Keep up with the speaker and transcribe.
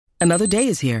Another day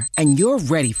is here, and you're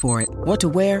ready for it. What to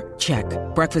wear? Check.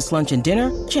 Breakfast, lunch, and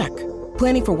dinner? Check.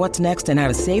 Planning for what's next and how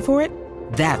to save for it?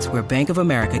 That's where Bank of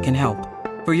America can help.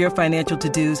 For your financial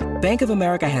to-dos, Bank of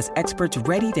America has experts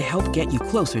ready to help get you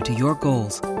closer to your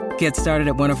goals. Get started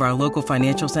at one of our local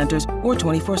financial centers or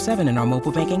 24/7 in our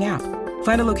mobile banking app.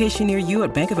 Find a location near you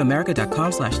at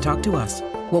bankofamerica.com/talktous.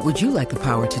 What would you like the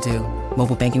power to do?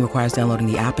 Mobile banking requires downloading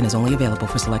the app and is only available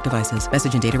for select devices.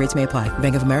 Message and data rates may apply.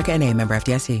 Bank of America N.A., member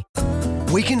FDIC.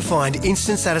 We can find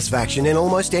instant satisfaction in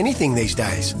almost anything these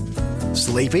days.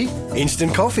 Sleepy?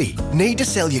 Instant coffee. Need to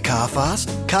sell your car fast?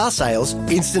 Car sales,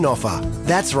 instant offer.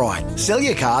 That's right. Sell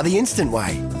your car the instant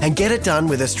way and get it done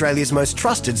with Australia's most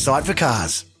trusted site for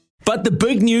cars. But the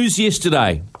big news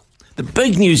yesterday,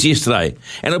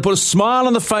 and it put a smile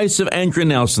on the face of Andrea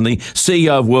Nelson, the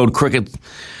CEO of World Cricket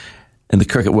and the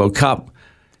Cricket World Cup.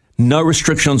 No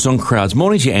restrictions on crowds.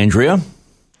 Morning to you, Andrea.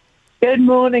 Good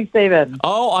morning, Stephen.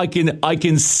 Oh, I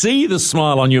can see the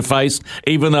smile on your face,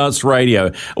 even though it's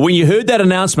radio. When you heard that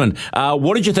announcement,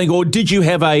 what did you think, or did you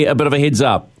have a bit of a heads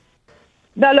up?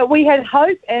 No, look, we had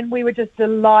hope and we were just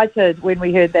delighted when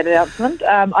we heard that announcement.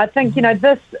 I think,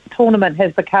 this tournament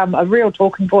has become a real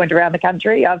talking point around the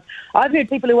country. I've heard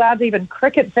people who aren't even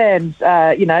cricket fans,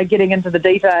 getting into the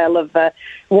detail of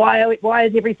why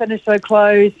is every finish so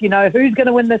close, who's going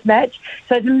to win this match.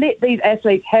 So to let these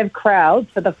athletes have crowds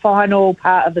for the final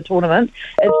part of the tournament,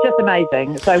 it's just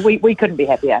amazing. So we couldn't be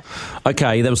happier.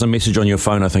 Okay, that was a message on your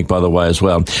phone, I think, by the way, as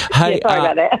well. Hey, sorry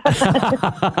about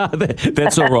that.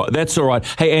 That's all right. That's all right.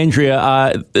 Hey,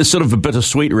 Andrea, it's sort of a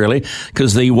bittersweet, really,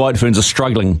 because the White Ferns are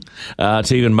struggling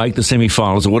to even make the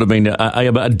semi-finals. It would have been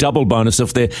a double bonus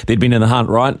if they'd been in the hunt,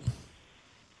 right?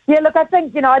 Yeah, look, I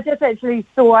think, I just actually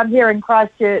I'm here in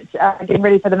Christchurch getting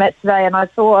ready for the match today, and I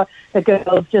saw the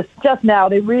girls just now.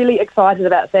 They're really excited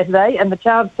about Saturday and the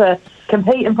chance to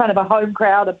compete in front of a home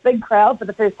crowd, a big crowd for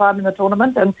the first time in the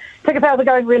tournament, and ticket sales are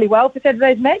going really well for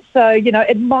Saturday's match. So,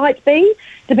 it might be,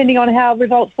 depending on how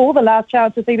results fall, the last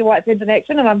chance to see the White Ferns in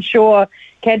action, and I'm sure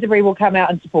Canterbury will come out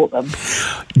and support them.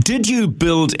 Did you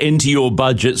build into your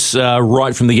budgets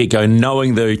right from the get-go,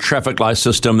 knowing the traffic light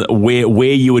system,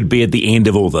 where you would be at the end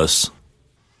of all this?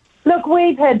 Look,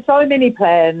 we've had so many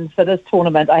plans for this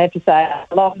tournament, I have to say,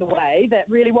 along the way, that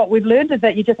really what we've learned is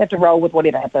that you just have to roll with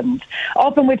whatever happens.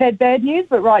 Often we've had bad news,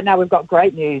 but right now we've got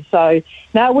great news. So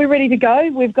now we're ready to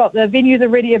go. We've got the venues are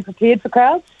ready and prepared for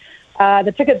crowds.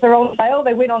 The tickets are on sale.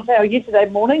 They went on sale yesterday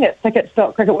morning at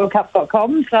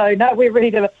tickets.cricketworldcup.com. So now we're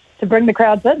ready to bring the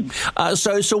crowds in.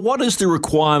 So what is the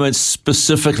requirement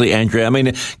specifically, Andrea? I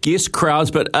mean, guest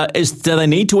crowds, but do they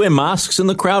need to wear masks in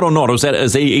the crowd or not? Or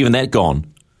is even that gone?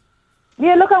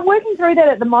 Yeah, look, I'm working through that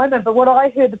at the moment, but what I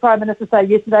heard the Prime Minister say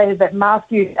yesterday is that mask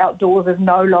use outdoors is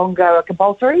no longer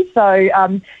compulsory. So,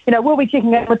 we'll be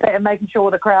checking in with that and making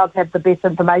sure the crowds have the best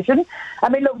information. I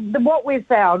mean, look, what we've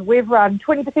found, we've run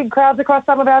 20% crowds across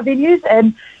some of our venues,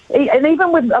 and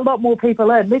even with a lot more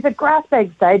people in, these are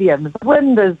grass-bagged stadiums. The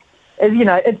wind is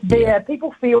it's there.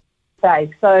 People feel safe.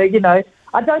 So,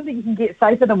 I don't think you can get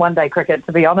safer than one-day cricket,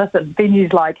 to be honest, at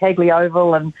venues like Hagley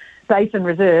Oval and Basin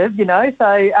Reserve,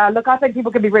 So, look, I think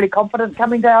people can be really confident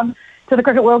coming down to the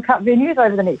Cricket World Cup venues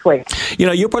over the next week.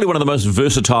 You're probably one of the most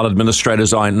versatile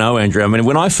administrators I know, Andrea. I mean,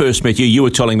 when I first met you, you were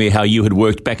telling me how you had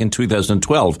worked back in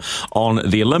 2012 on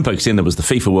the Olympics. Then there was the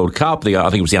FIFA World Cup. I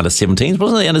think it was the under-17s.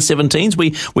 Wasn't it the under-17s?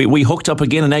 We hooked up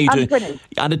again, and now you're doing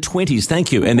under-20s.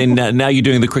 Thank you. And then now you're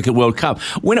doing the Cricket World Cup.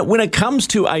 When it comes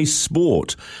to a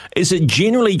sport, is it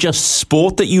generally just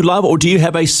sport that you love, or do you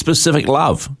have a specific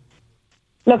love?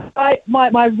 Look,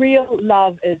 my real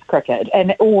love is cricket, and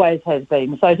it always has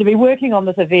been. So to be working on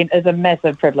this event is a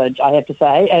massive privilege, I have to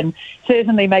say, and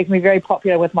certainly makes me very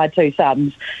popular with my two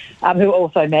sons, who are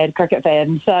also mad cricket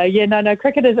fans. So,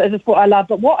 cricket is a sport I love.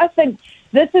 But what I think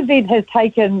this event has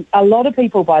taken a lot of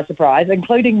people by surprise,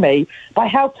 including me, by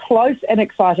how close and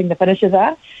exciting the finishes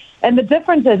are. And the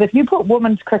difference is if you put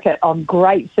women's cricket on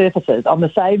great surfaces, on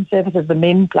the same surfaces the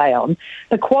men play on,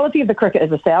 the quality of the cricket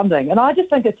is astounding. And I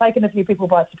just think it's taken a few people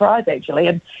by surprise, actually.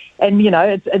 And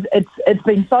it's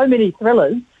been so many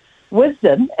thrillers.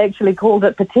 Wisden actually called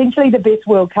it potentially the best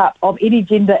World Cup of any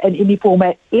gender in any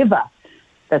format ever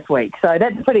this week. So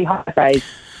that's pretty high praise.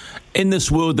 In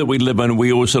this world that we live in,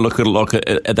 we also look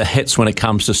at the hits when it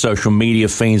comes to social media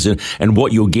feeds and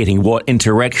what you're getting, what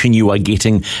interaction you are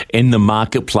getting in the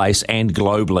marketplace and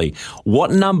globally.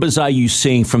 What numbers are you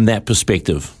seeing from that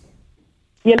perspective?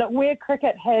 Yeah, look, where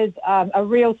cricket has a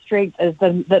real strength is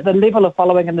the level of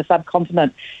following in the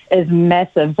subcontinent is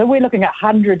massive. So we're looking at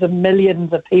hundreds of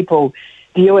millions of people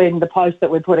viewing the posts that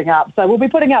we're putting up. So we'll be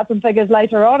putting out some figures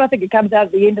later on. I think it comes out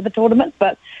at the end of the tournament,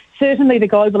 but certainly the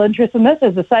global interest in this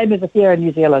is the same as here in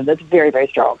New Zealand. It's very, very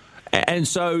strong. And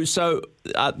so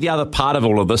the other part of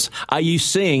all of this, are you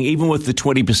seeing, even with the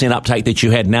 20% uptake that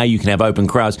you had, now you can have open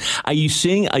crowds, are you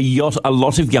seeing a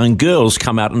lot of young girls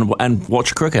come out and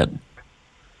watch cricket?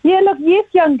 Yeah, look, yes,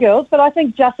 young girls, but I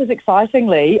think just as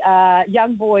excitingly,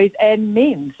 young boys and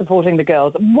men supporting the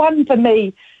girls. One, for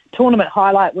me, tournament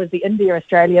highlight was the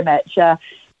India-Australia match.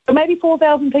 Maybe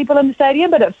 4,000 people in the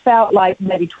stadium, but it felt like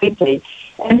maybe 20.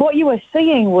 And what you were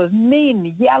seeing was men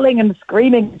yelling and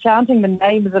screaming, chanting the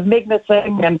names of Meghna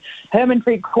Singh and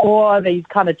Hermanpreet Kaur, these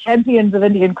kind of champions of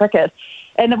Indian cricket.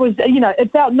 And it was,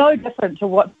 it felt no different to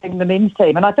watching the men's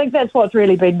team. And I think that's what's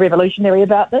really been revolutionary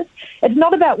about this. It's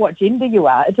not about what gender you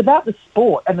are. It's about the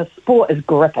sport, and the sport is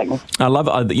gripping. I love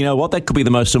it. You know what? That could be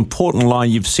the most important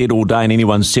line you've said all day and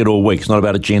anyone's said all week. It's not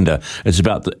about a gender. It's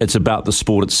about the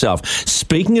sport itself.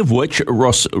 Speaking of which,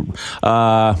 Ross,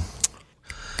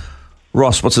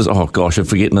 what's his? Oh gosh, I'm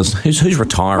forgetting this. Who's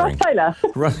retiring? Ross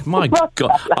Taylor. My God.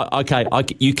 Okay,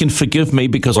 you can forgive me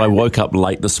because I woke up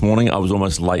late this morning. I was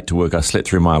almost late to work. I slept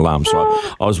through my alarm, so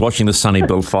I was watching the Sonny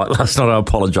Bill fight last night. I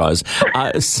apologise.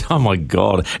 Oh my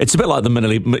God, it's a bit like our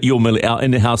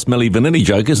in-house Milli Vanilli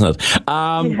joke, isn't it?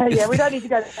 Yeah, we don't need to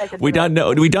go there.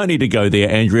 We don't need to go there,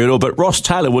 Andrea, at all. But Ross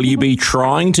Taylor, will you be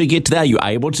trying to get to that? Are you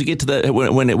able to get to that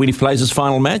when he plays his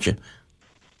final match?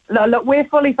 No, look, we're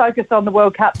fully focused on the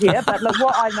World Cup here, but look,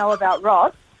 what I know about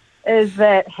Ross is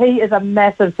that he is a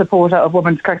massive supporter of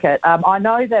women's cricket. I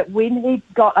know that when he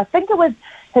got, I think it was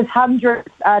his 100th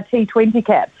T20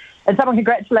 cap, and someone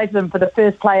congratulated him for the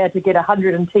first player to get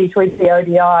 100 in T20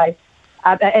 ODI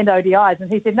and ODIs,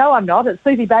 and he said, no, I'm not. It's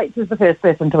Susie Bates is the first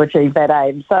person to achieve that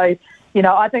aim. So,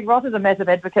 I think Ross is a massive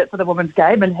advocate for the women's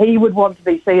game, and he would want to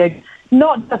be seeing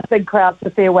not just big crowds to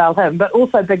farewell him, but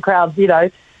also big crowds,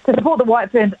 to support the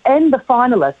White Ferns and the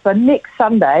finalists. So next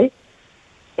Sunday,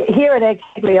 here at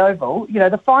Hagley Oval,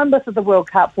 the finalists of the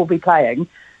World Cup will be playing.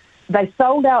 They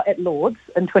sold out at Lord's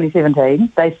in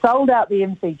 2017. They sold out the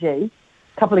MCG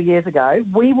a couple of years ago.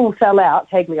 We will sell out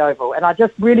Hagley Oval. And I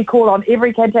just really call on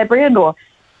every Cantabrian or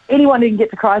anyone who can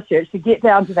get to Christchurch to get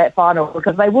down to that final,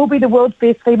 because they will be the world's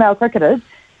best female cricketers.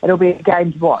 It'll be a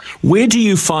game to watch. Where do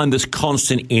you find this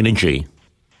constant energy?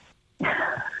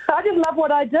 I just love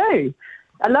what I do.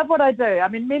 I love what I do. I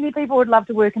mean, many people would love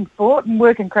to work in sport and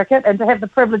work in cricket, and to have the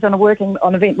privilege on working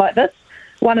on an event like this,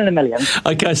 1 in a million.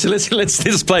 Okay, so let's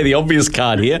play the obvious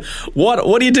card here.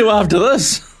 What do you do after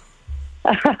this?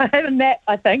 Have a nap,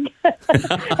 I think.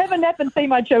 Have a nap and see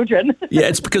my children. Yeah,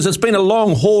 it's because it's been a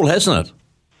long haul, hasn't it?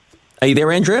 Are you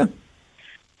there, Andrea?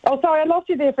 Oh, sorry, I lost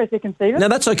you there for a second, Stephen. No,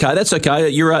 that's okay. That's okay.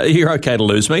 You're okay to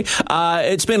lose me.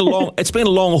 It's been a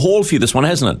long haul for you, this one,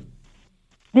 hasn't it?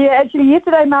 Yeah, actually,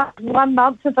 yesterday marked 1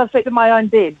 month since I've slept in my own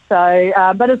bed. So,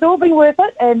 but it's all been worth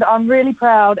it, and I'm really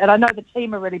proud, and I know the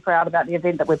team are really proud about the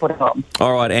event that we're putting on.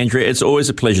 All right, Andrea, it's always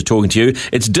a pleasure talking to you.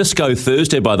 It's Disco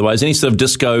Thursday, by the way. Is there any sort of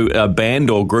disco band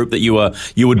or group that you would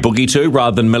boogie to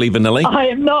rather than Milli Vanilli? I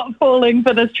am not falling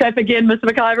for this trap again, Mr.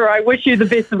 McIver. I wish you the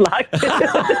best of luck.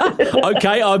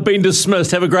 Okay, I've been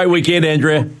dismissed. Have a great weekend,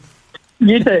 Andrea.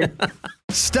 You too.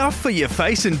 Stuff for your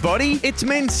face and body? It's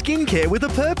men's skincare with a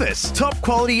purpose. Top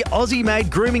quality Aussie-made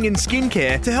grooming and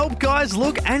skincare to help guys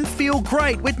look and feel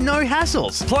great with no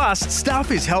hassles. Plus,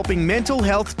 Stuff is helping mental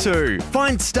health too.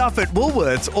 Find Stuff at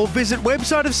Woolworths or visit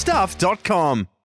websiteofstuff.com.